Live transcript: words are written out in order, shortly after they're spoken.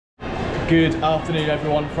Good afternoon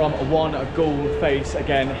everyone from One Goal Face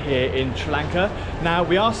again here in Sri Lanka. Now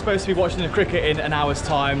we are supposed to be watching the cricket in an hour's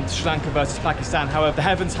time, Sri Lanka versus Pakistan. However, the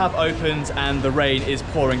heavens have opened and the rain is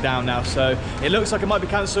pouring down now, so it looks like it might be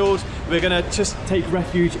cancelled. We're going to just take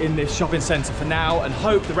refuge in this shopping centre for now and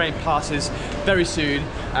hope the rain passes very soon.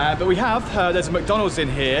 But we have heard there's a McDonald's in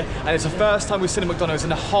here, and it's the first time we've seen a McDonald's in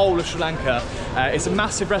the whole of Sri Lanka. It's a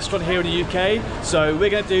massive restaurant here in the UK, so we're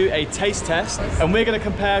going to do a taste test and we're going to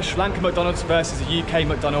compare Sri Lanka McDonald's versus the UK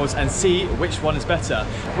McDonald's and see which one is better.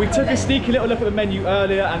 We took a sneaky little look at the menu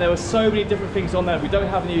earlier and there were so many different things on there we don't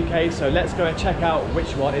have in the UK, so let's go and check out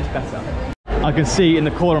which one is better. I can see in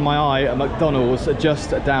the corner of my eye a McDonald's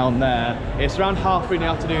just down there. It's around 3:30 in the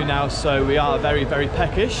afternoon now, so we are very, very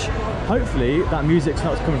peckish. Hopefully that music's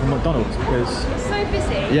not coming from McDonald's because it's so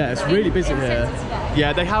busy. Yeah, it's really busy here.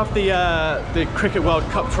 Yeah, they have the Cricket World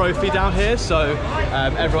Cup trophy down here, so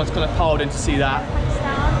everyone's kind of piled in to see that.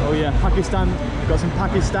 Oh yeah, Pakistan. We've got some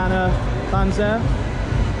Pakistani fans there.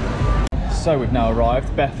 So we've now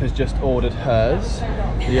arrived. Beth has just ordered hers.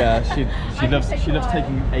 Yeah, she loves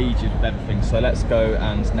taking ages with everything. So let's go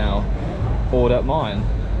and now order mine.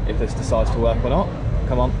 If this decides to work or not.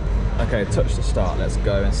 Come on. Okay, touch to start. Let's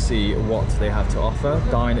go and see what they have to offer.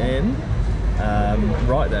 Dine in.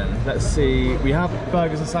 Right then, let's see. We have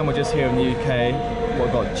burgers and sandwiches here in the UK.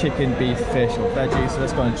 We've got chicken, beef, fish, or veggie. So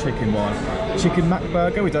let's go on chicken one. Chicken Mac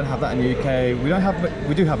burger. We don't have that in the UK. We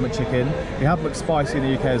do have McChicken. We have McSpicy in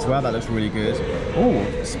the UK as well. That looks really good. Oh,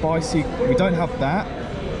 spicy. We don't have that.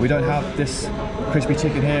 We don't have this crispy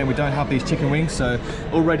chicken here. We don't have these chicken wings. So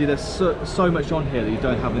already there's so much on here that you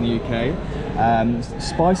don't have in the UK.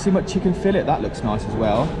 Spicy McChicken fillet. That looks nice as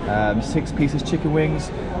well. 6 pieces chicken wings,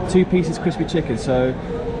 2 pieces crispy chicken. So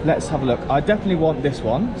let's have a look. I definitely want this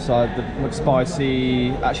one. So the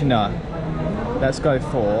McSpicy. Actually, no. Let's go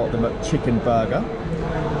for the McChicken burger.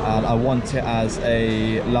 And I want it as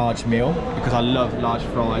a large meal because I love large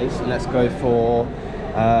fries. Let's go for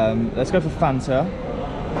Fanta.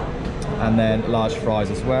 And then large fries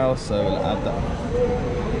as well, so we'll add that.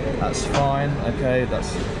 That's fine. Okay,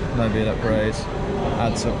 that's no big upgrade.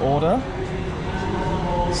 Add to order.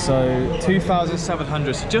 So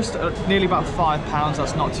 2,700, so just nearly about £5.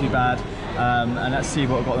 That's not too bad. And let's see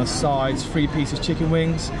what we've got on the sides. 3 pieces chicken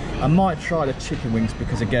wings. I might try the chicken wings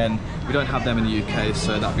because again, we don't have them in the UK,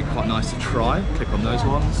 so that'd be quite nice to try. Click on those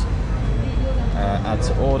ones. Add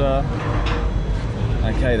to order.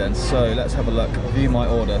 Okay then, so let's have a look, view my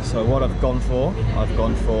order. So what I've gone for,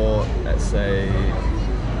 let's say,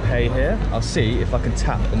 pay here. I'll see if I can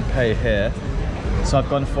tap and pay here. So I've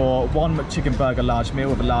gone for 1 McChicken burger large meal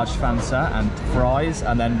with a large Fanta and fries,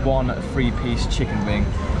 and then 1 3-piece chicken wing.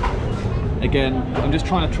 Again, I'm just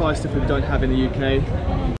trying to try stuff we don't have in the UK.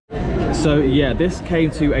 So yeah, this came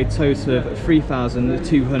to a total of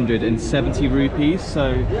 3,270 rupees.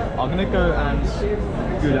 So I'm going to go and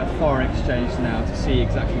do that foreign exchange now to see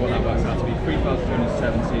exactly what that works out to be.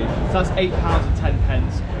 3,270. So that's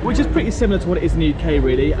 £8.10, which is pretty similar to what it is in the UK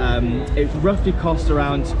really. It roughly costs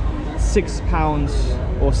around £6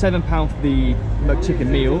 or £7 for the McChicken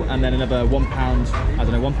meal, and then another £1, I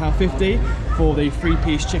don't know, £1.50 for the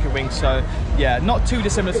 3-piece chicken wings. So yeah, not too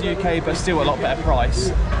dissimilar to the UK, but still a lot better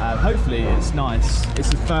price. Hopefully it's nice. It's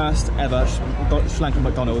the first ever Sri Lankan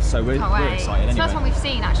McDonald's, so we're excited. It's anyway. the first one we've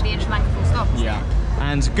seen actually in Sri Lanka, full stop. Yeah.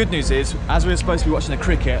 And good news is, as we were supposed to be watching the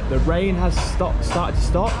cricket, the rain has started to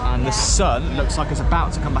stop, and the sun looks like it's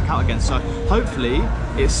about to come back out again. So hopefully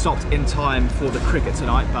it stopped in time for the cricket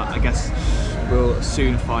tonight, but I guess we'll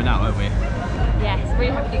soon find out, won't we? Yes,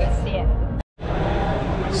 really happy to get to see it.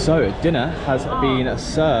 So dinner has been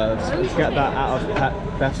served. Let's get that out of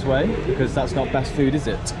Beth's way, because that's not Beth's food, is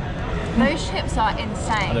it? Those chips are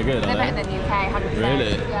insane. Are they good? They're better than the UK, 100%.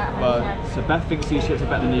 Really? Yeah. Well, so Beth thinks these chips are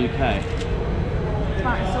better than the UK.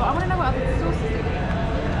 Right, so I want to know what other sauces do.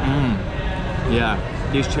 Yeah,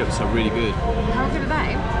 these chips are really good. How good are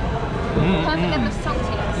they? Perfect in the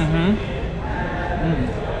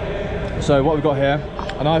saltiness. So what we've got here,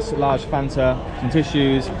 a nice large Fanta, some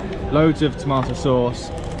tissues, loads of tomato sauce,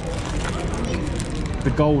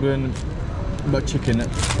 the golden McChicken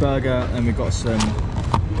burger, and we've got some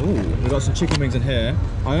chicken wings in here.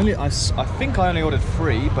 I think I only ordered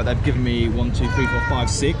 3, but they've given me 1, 2, 3, 4, 5,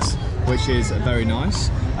 6, which is very nice.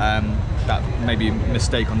 That may be a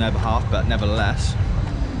mistake on their behalf, but nevertheless,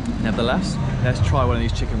 let's try one of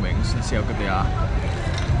these chicken wings and see how good they are.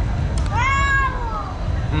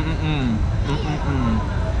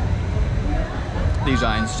 These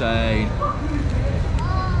are insane.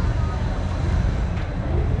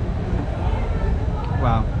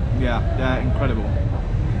 Wow, yeah, they're incredible.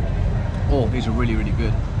 Oh, these are really, really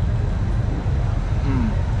good.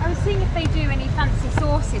 I was seeing if they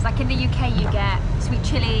sauces. Like in the UK, you get sweet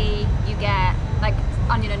chili, you get like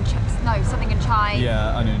onion and something and chive.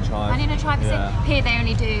 Yeah, onion and chive. Onion and chive. Yeah. Here they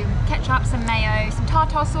only do ketchup, some mayo, some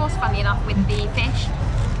tartar sauce, funnily enough, with the fish,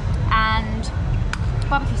 and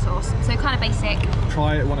barbecue sauce. So kind of basic.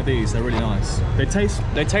 Try one of these. They're really nice. They taste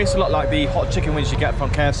a lot like the hot chicken wings you get from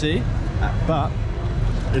KFC, but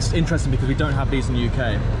it's interesting because we don't have these in the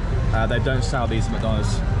UK. They don't sell these at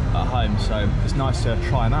McDonald's at home, so it's nice to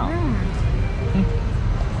try them out.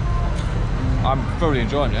 I'm thoroughly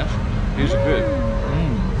enjoying this. These are good.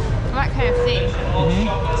 I like KFC.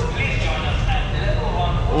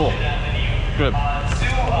 Oh, good.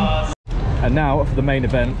 And now for the main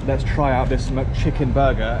event, let's try out this McChicken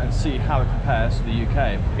burger and see how it compares to the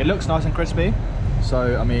UK. It looks nice and crispy,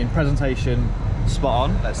 so I mean, presentation spot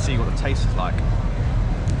on. Let's see what the taste is like.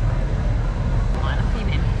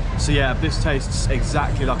 So yeah, this tastes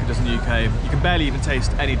exactly like it does in the UK. You can barely even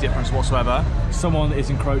taste any difference whatsoever. Someone is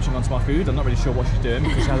encroaching onto my food. I'm not really sure what she's doing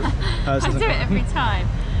because hers I do it every time.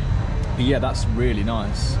 But yeah, that's really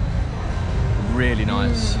nice. Really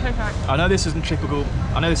nice. I know this isn't typical.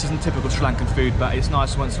 Sri Lankan food, but it's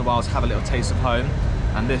nice once in a while to have a little taste of home.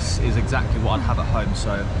 And this is exactly what I'd have at home.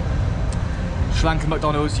 So Sri Lankan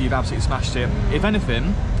McDonald's, you've absolutely smashed it. If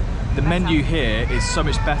anything, the menu here is so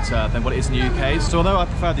much better than what it is in the UK. So although I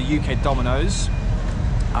prefer the UK Domino's,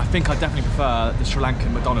 I think I definitely prefer the Sri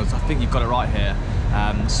Lankan McDonald's. I think you've got it right here.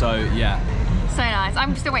 So yeah. So nice.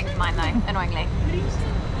 I'm still waiting for mine though, annoyingly.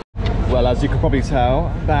 Well, as you can probably tell,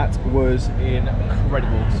 that was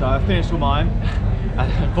incredible. So I finished all mine. And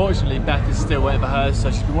unfortunately, Beth is still waiting for hers.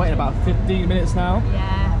 So she's been waiting about 15 minutes now.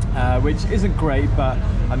 Yeah. Which isn't great, but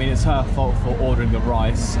I mean, it's her fault for ordering the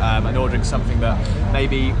rice and ordering something that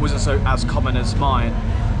maybe wasn't as common as mine.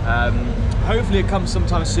 Hopefully it comes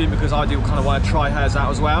sometime soon because I do kind of want to try hers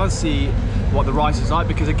out as well and see what the rice is like,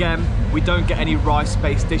 because again, we don't get any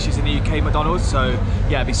rice-based dishes in the UK McDonald's, so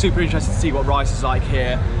yeah, it'd be super interesting to see what rice is like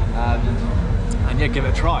here, and yeah, give it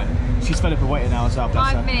a try. She's fed up of waiting now as well.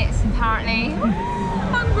 5 minutes apparently.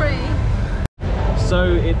 Hungry.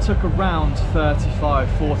 So it took around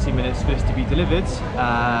 35-40 minutes for this to be delivered.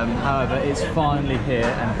 However, it's finally here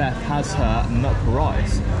and Beth has her nut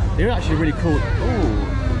rice. They're actually really cool. Ooh,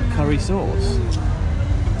 curry sauce.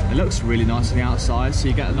 It looks really nice on the outside. So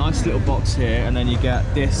you get a nice little box here and then you get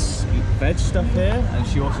this veg stuff here, and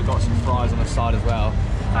she also got some fries on the side as well.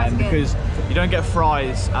 Because you don't get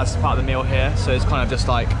fries as part of the meal here, so it's kind of just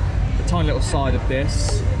like a tiny little side of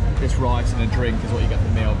this rice and a drink is what you get for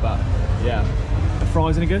the meal. But yeah. The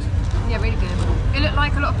fries any good? Yeah, really good. It looked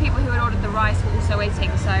like a lot of people who had ordered the rice were also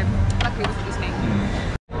waiting, so luckily it wasn't just me.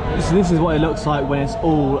 So this is what it looks like when it's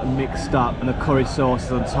all mixed up and the curry sauce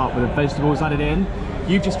is on top with the vegetables added in.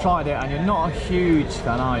 You've just tried it and you're not a huge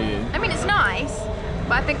fan, are you? I mean, it's nice,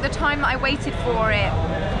 but I think the time that I waited for it,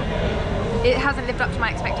 it hasn't lived up to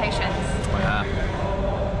my expectations. Yeah.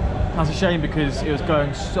 That's a shame because it was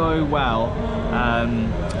going so well,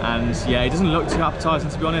 and yeah, it doesn't look too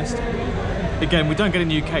appetizing, to be honest. Again, we don't get it in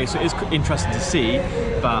the UK, so it is interesting to see,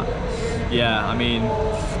 but yeah, I mean...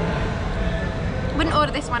 Wouldn't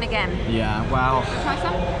order this one again. Yeah, well... Try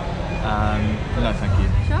some? No, thank you.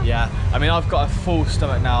 Sure? Yeah, I mean, I've got a full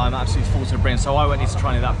stomach now, I'm absolutely full to the brim, so I won't need to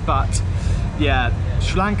try any of that, but yeah,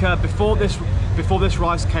 Sri Lanka, before this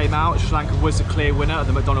rice came out, Sri Lanka was the clear winner of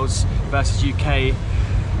the McDonald's versus UK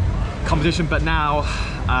competition, but now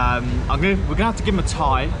we're gonna have to give them a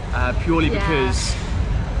tie, purely because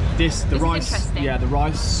the rice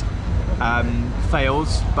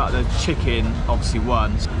fails, but the chicken obviously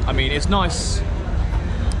won. I mean, it's nice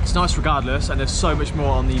regardless, and there's so much more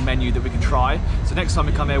on the menu that we can try. So next time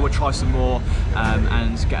we come here, we'll try some more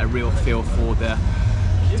and get a real feel for the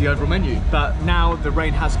overall menu. But now the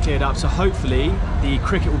rain has cleared up, so hopefully the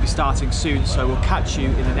cricket will be starting soon, so we'll catch you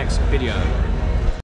in the next video.